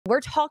We're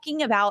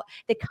talking about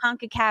the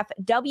Concacaf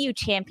W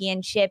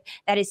Championship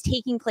that is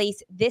taking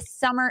place this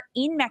summer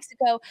in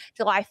Mexico,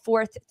 July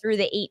 4th through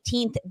the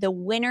 18th. The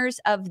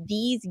winners of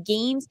these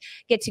games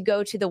get to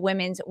go to the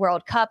Women's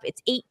World Cup.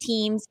 It's 8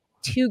 teams,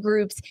 2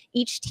 groups.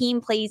 Each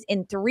team plays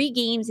in 3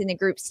 games in the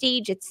group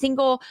stage. It's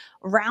single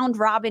round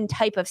robin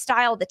type of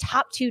style. The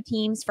top 2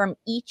 teams from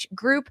each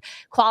group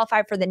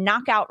qualify for the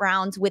knockout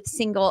rounds with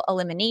single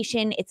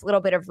elimination. It's a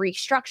little bit of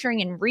restructuring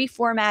and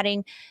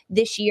reformatting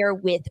this year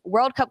with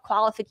World Cup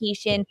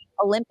qualification,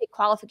 Olympic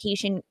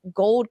qualification,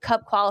 Gold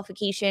Cup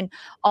qualification,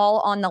 all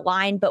on the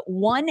line. But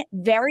one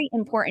very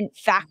important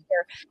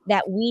factor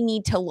that we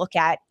need to look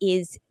at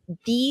is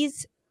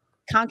these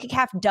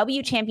Concacaf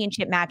W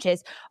Championship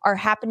matches are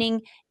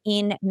happening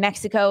in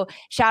Mexico.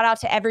 Shout out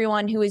to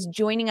everyone who is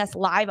joining us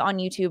live on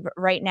YouTube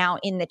right now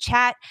in the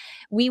chat.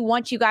 We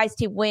want you guys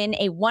to win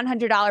a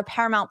 $100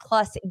 Paramount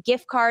Plus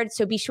gift card.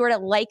 So be sure to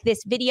like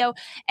this video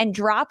and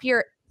drop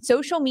your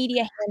social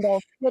media handle,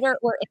 Twitter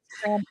or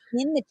Instagram,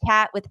 in the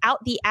chat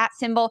without the @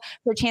 symbol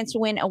for a chance to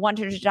win a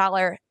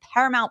 $100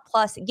 Paramount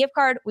Plus gift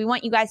card. We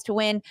want you guys to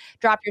win.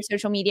 Drop your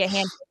social media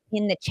handle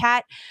in the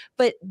chat.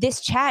 But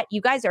this chat, you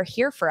guys are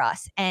here for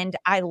us, and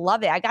I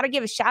love it. I got to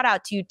give a shout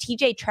out to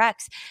TJ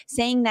Trex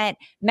saying that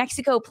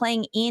Mexico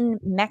playing in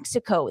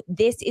Mexico,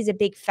 this is a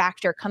big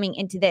factor coming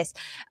into this.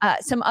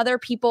 Some other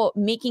people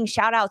making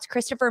shout outs,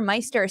 Christopher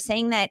Meister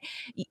saying that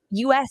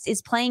US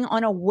is playing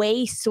on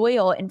away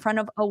soil in front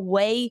of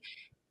away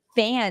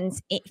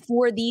fans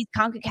for these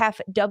CONCACAF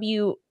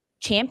W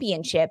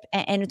Championship,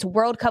 and it's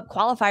World Cup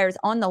qualifiers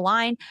on the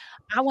line.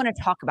 I want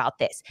to talk about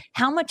this.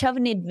 How much of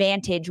an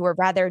advantage, or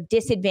rather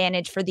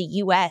disadvantage, for the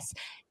US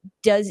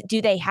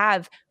do they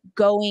have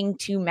going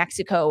to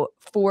Mexico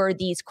for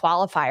these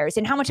qualifiers?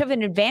 And how much of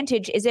an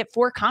advantage is it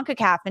for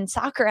CONCACAF and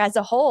soccer as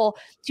a whole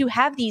to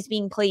have these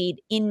being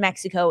played in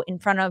Mexico in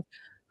front of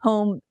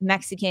home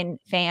Mexican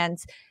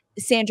fans?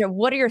 Sandra,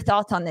 what are your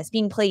thoughts on this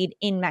being played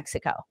in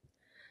Mexico?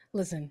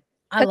 Listen,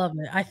 I love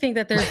it. I think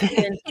that there's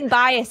been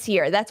bias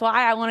here. That's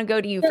why I want to go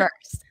to you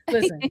first.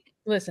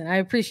 Listen, I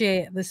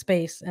appreciate the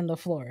space and the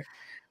floor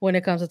when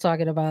it comes to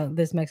talking about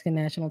this Mexican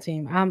national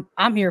team.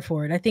 I'm here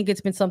for it. I think it's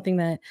been something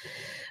that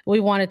we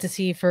wanted to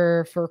see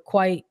for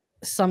quite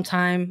some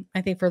time.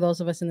 I think for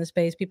those of us in the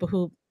space, people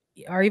who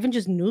are even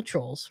just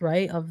neutrals,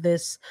 right, of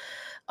this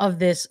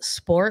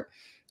sport.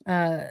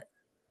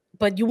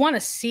 But you want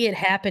to see it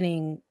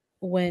happening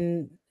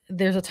when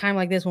there's a time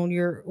like this, when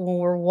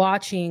we're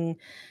watching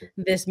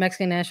this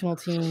Mexican national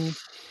team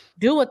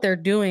do what they're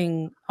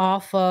doing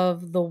off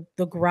of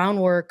the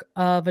groundwork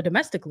of a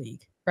domestic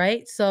league,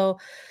 right? So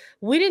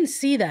we didn't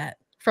see that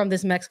from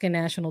this Mexican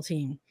national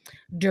team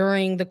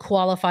during the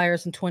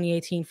qualifiers in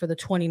 2018 for the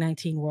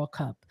 2019 World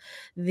Cup.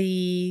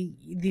 The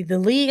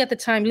league at the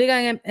time,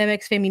 Liga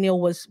MX Femenil,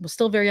 was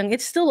still very young.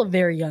 It's still a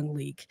very young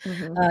league.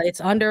 Mm-hmm.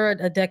 It's under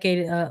a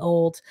decade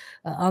old,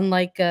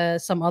 unlike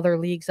some other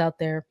leagues out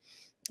there.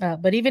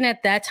 But even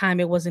at that time,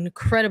 it was an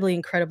incredibly,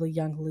 incredibly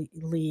young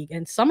league.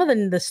 And some of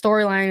the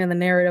storyline and the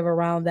narrative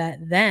around that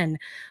then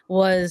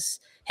was,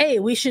 hey,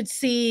 we should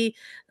see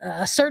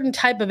a certain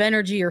type of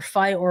energy or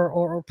fight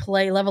or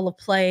play, level of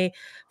play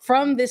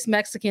from this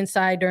Mexican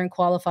side during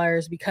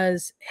qualifiers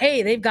because,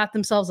 hey, they've got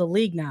themselves a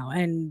league now.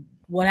 And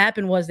what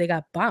happened was they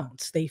got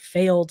bounced. They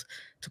failed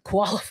to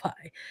qualify.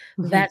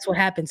 Mm-hmm. That's what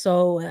happened.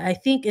 So I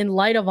think in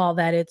light of all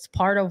that, it's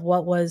part of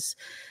what was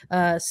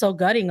so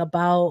gutting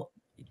about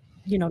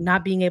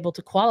not being able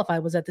to qualify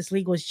was that this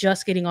league was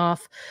just getting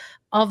off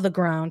of the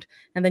ground.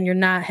 And then you're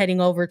not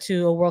heading over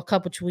to a World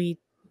Cup, which we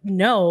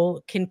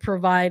know can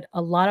provide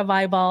a lot of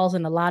eyeballs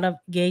and a lot of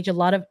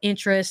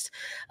interest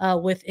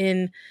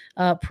within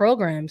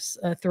programs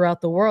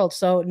throughout the world.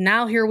 So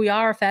now here we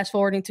are, fast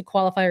forwarding to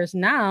qualifiers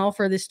now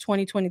for this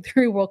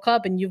 2023 World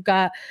Cup. And you've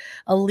got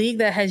a league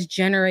that has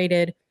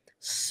generated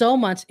so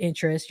much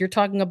interest. You're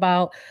talking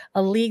about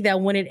a league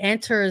that when it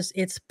enters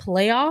its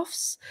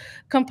playoffs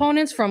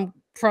components from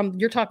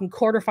you're talking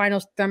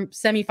quarterfinals,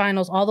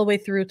 semifinals, all the way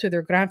through to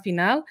their grand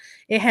finale,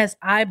 it has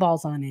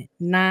eyeballs on it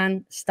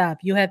nonstop.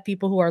 You have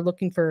people who are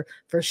looking for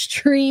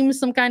streams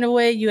some kind of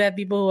way. You have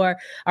people who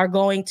are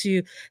going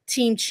to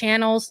team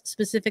channels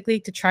specifically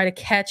to try to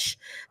catch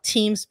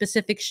team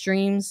specific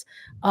streams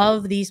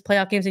of these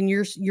playoff games. And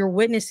you're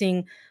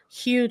witnessing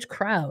huge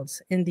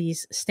crowds in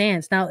these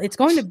stands. Now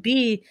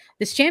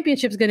this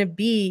championship is going to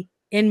be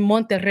in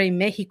Monterrey,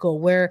 Mexico,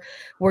 where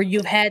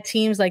you've had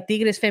teams like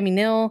Tigres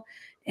Femenil,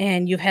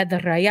 and you've had the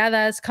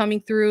Rayadas coming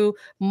through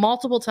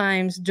multiple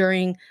times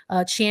during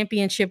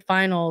championship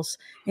finals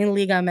in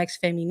Liga MX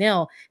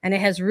Femenil. And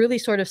it has really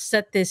sort of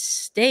set this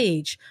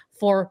stage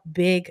for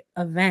big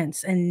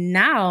events. And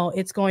now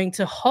it's going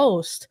to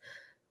host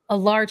a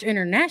large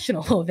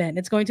international event.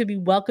 It's going to be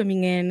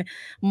welcoming in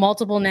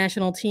multiple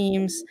national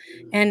teams.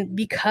 And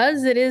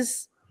because it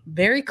is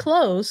very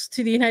close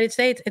to the United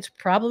States, it's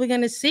probably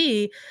going to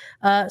see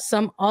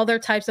some other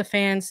types of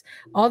fans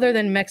other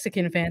than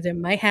Mexican fans. It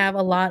might have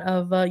a lot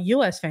of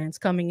US fans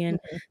coming in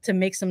to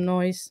make some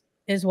noise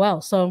as well.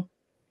 So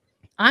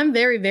I'm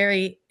very,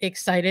 very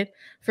excited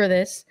for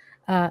this.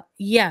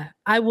 Yeah,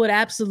 I would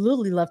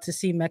absolutely love to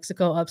see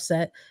Mexico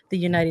upset the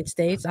United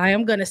States. I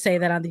am going to say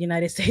that on the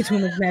United States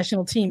Women's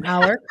National Team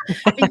Hour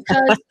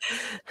because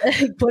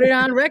put it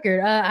on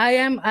record.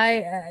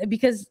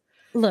 Because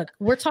look,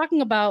 we're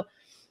talking about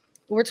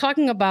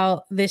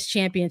this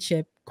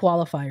championship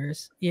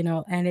qualifiers,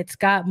 and it's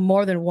got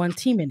more than one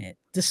team in it,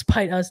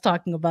 despite us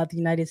talking about the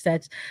United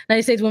States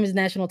Women's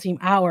National Team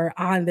Hour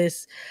on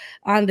this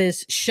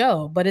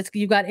show. But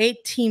you got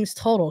 8 teams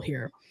total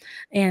here,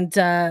 and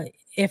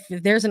if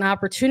there's an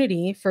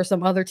opportunity for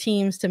some other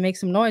teams to make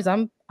some noise,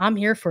 I'm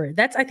here for it.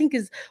 That's, I think,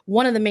 is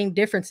one of the main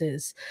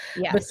differences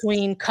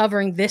between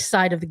covering this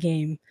side of the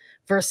game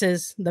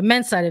versus the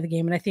men's side of the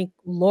game. And I think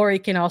Lori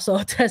can also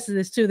attest to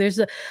this too. There's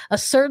a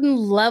certain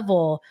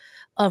level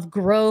of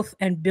growth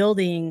and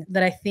building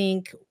that I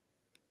think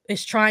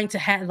is trying to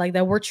have, like,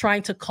 that we're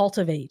trying to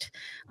cultivate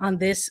on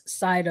this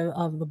side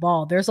of the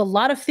ball. There's a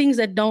lot of things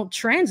that don't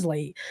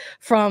translate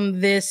from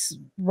this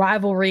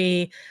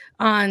rivalry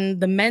on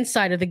the men's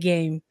side of the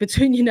game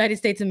between the United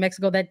States and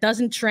Mexico that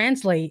doesn't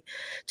translate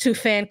to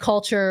fan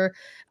culture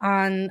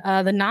on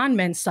the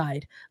non-men's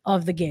side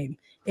of the game.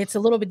 It's a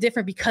little bit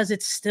different because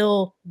it's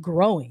still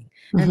growing.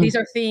 And these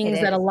are things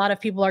that a lot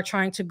of people are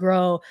trying to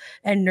grow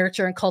and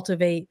nurture and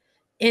cultivate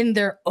in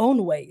their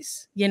own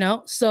ways,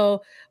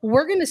 So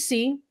we're going to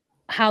see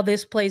how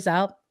this plays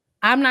out.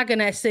 I'm not going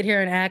to sit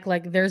here and act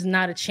like there's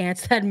not a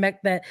chance that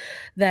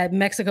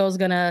Mexico is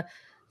going to,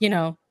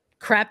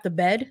 crap the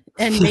bed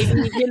and maybe,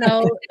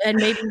 and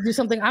maybe do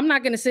something. I'm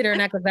not going to sit here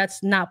and act like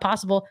that's not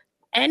possible.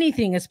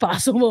 Anything is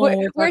possible.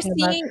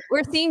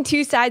 We're seeing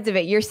two sides of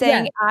it. You're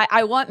saying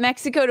I want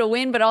Mexico to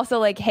win, but also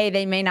like, hey,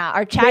 they may not.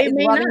 Our chat is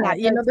loving that.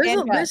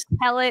 There's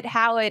tell it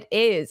how it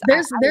is.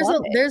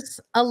 There's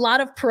a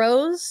lot of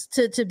pros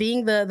to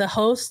being the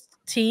host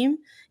team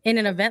in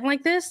an event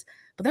like this,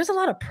 but there's a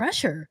lot of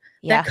pressure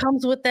that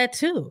comes with that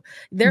too.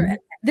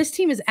 This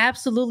team is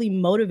absolutely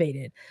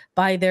motivated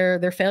by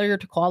their failure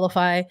to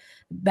qualify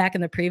back in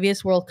the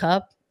previous World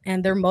Cup.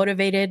 And they're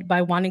motivated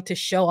by wanting to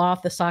show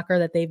off the soccer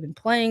that they've been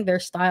playing, their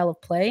style of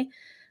play.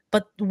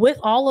 But with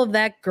all of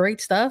that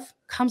great stuff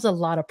comes a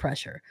lot of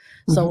pressure.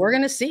 So we're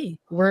going to see.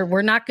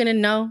 We're not going to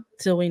know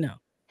till we know.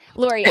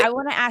 Lori, I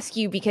want to ask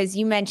you, because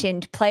you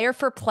mentioned player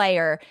for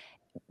player,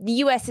 the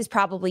U.S. is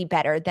probably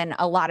better than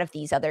a lot of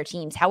these other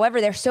teams.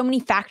 However, there's so many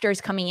factors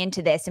coming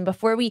into this. And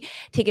before we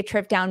take a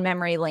trip down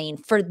memory lane,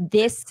 for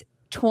this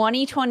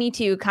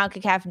 2022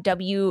 Concacaf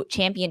W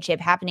Championship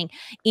happening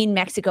in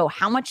Mexico,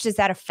 how much does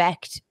that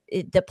affect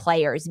the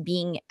players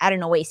being at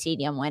an away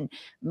stadium when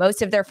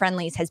most of their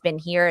friendlies has been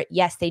here?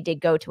 Yes, they did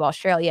go to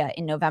Australia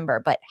in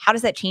November, but how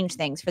does that change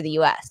things for the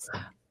U.S.?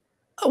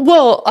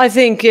 Well, I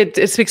think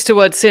it speaks to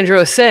what Sandra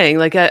was saying.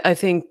 Like, I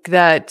think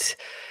that,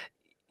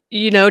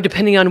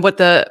 depending on what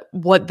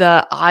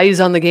the eyes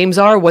on the games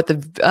are, what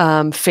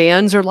the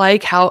fans are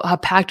like, how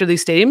packed are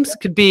these stadiums,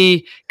 could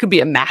be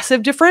a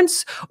massive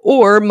difference,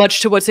 or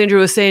much to what Sandra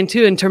was saying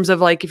too, in terms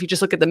of like, if you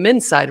just look at the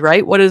men's side,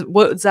 right? What is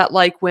that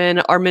like when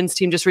our men's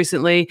team just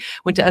recently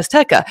went to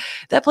Azteca?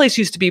 That place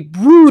used to be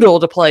brutal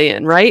to play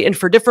in, right? And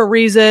for different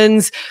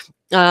reasons,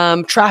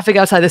 traffic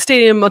outside the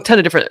stadium, a ton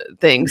of different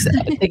things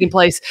taking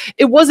place.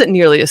 It wasn't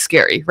nearly as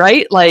scary,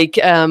 right? Like,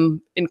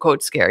 in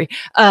quotes, scary,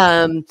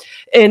 and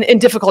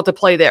difficult to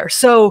play there.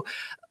 So,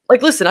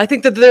 like, listen, I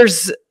think that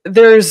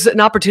there's an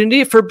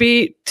opportunity to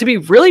be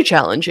really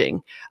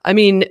challenging. I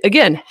mean,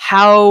 again,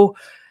 how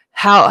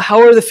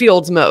are the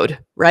fields mowed,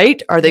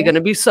 right? Are they going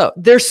to be so?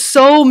 There's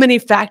so many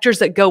factors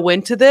that go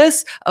into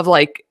this, of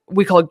like,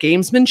 we call it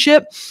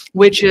gamesmanship,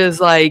 which is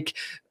like,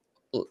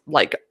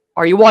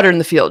 are you watering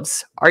the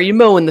fields? Are you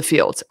mowing the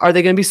fields? Are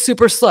they going to be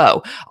super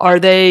slow? Are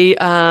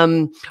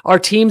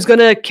teams going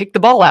to kick the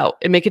ball out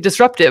and make it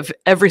disruptive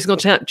every single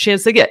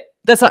chance they get?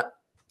 That's not.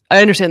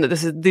 I understand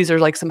that these are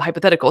like some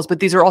hypotheticals, but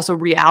these are also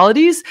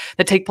realities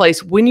that take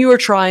place when you are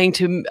trying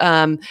to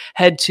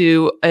head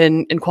to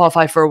and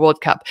qualify for a World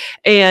Cup.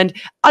 And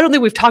I don't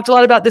think we've talked a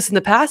lot about this in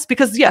the past,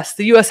 because yes,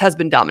 the U.S. has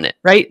been dominant,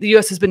 right? The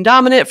U.S. has been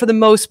dominant for the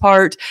most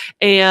part,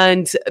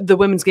 and the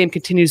women's game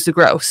continues to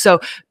grow. So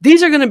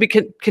these are going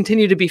to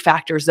continue to be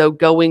factors, though,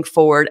 going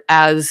forward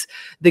as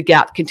the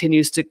gap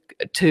continues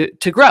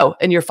to grow,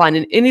 and you're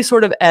finding any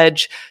sort of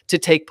edge to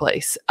take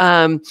place.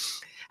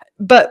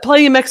 But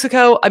playing in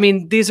Mexico, I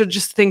mean, these are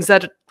just things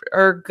that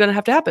are going to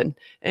happen,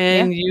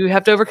 and you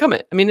have to overcome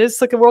it. I mean,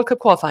 it's like a World Cup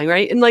qualifying,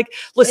 right? And like,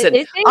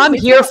 listen, I'm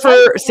here for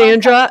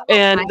Sandra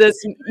and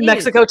this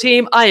Mexico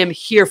team. I am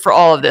here for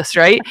all of this,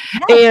 right?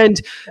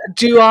 And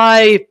do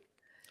I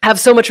have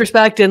so much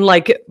respect and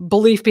like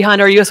belief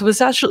behind our U.S.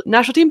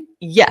 national team?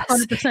 Yes.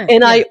 100%,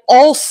 and I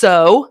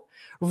also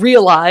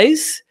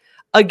realize,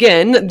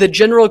 again, the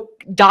general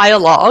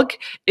dialogue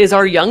is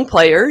our young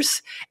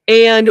players.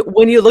 And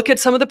when you look at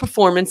some of the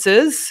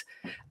performances,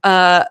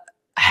 have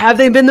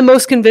they been the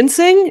most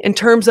convincing in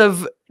terms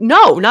of,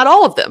 no, not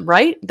all of them,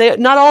 right?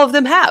 Not all of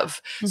them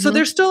have. So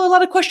there's still a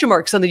lot of question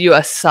marks on the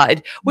U.S.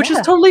 side, which is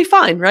totally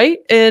fine, right?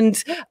 And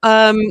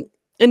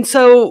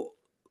so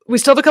we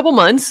still have a couple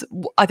months.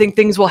 I think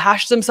things will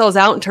hash themselves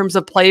out in terms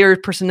of player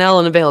personnel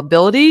and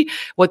availability,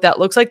 what that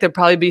looks like. There'll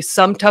probably be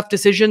some tough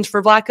decisions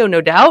for Vlatko,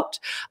 no doubt.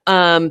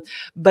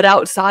 But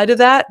outside of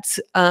that,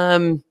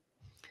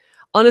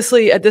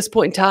 honestly, at this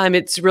point in time,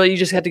 it's really, you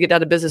just have to get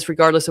out of business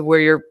regardless of where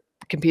you're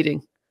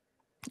competing.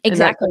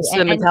 Exactly. And that's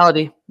the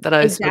mentality that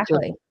I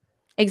exactly.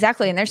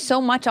 Exactly. And there's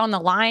so much on the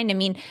line. I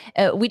mean,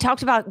 we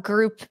talked about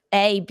Group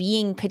A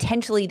being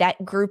potentially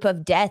that group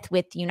of death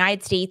with the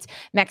United States,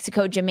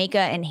 Mexico, Jamaica,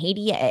 and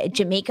Haiti.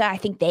 Jamaica, I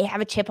think they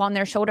have a chip on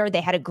their shoulder. They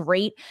had a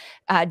great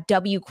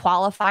W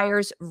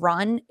qualifiers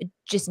run,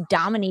 just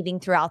dominating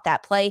throughout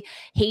that play.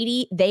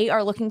 Haiti, they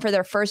are looking for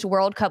their first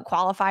World Cup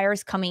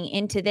qualifiers coming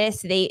into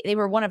this. They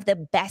were one of the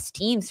best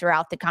teams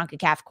throughout the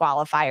Concacaf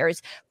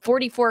qualifiers.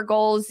 44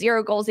 goals,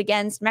 0 goals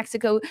against.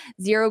 Mexico,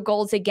 0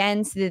 goals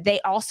against.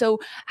 They also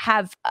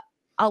have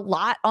a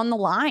lot on the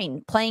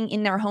line playing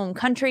in their home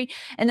country.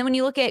 And then when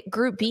you look at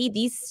Group B,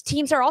 these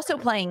teams are also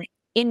playing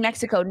in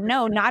Mexico.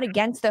 No, not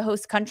against the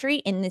host country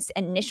in this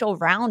initial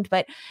round.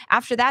 But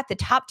after that, the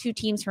top 2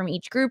 teams from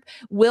each group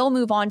will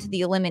move on to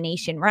the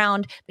elimination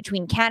round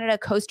between Canada,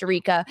 Costa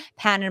Rica,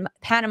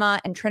 Panama,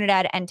 and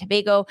Trinidad and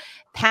Tobago.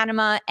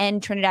 Panama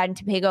and Trinidad and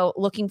Tobago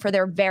looking for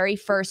their very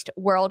first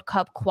World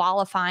Cup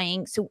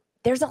qualifying. So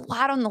there's a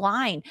lot on the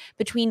line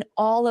between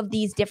all of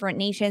these different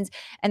nations,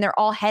 and they're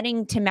all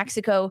heading to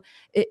Mexico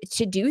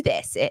to do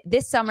this.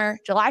 This summer,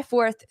 July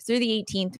 4th through the 18th,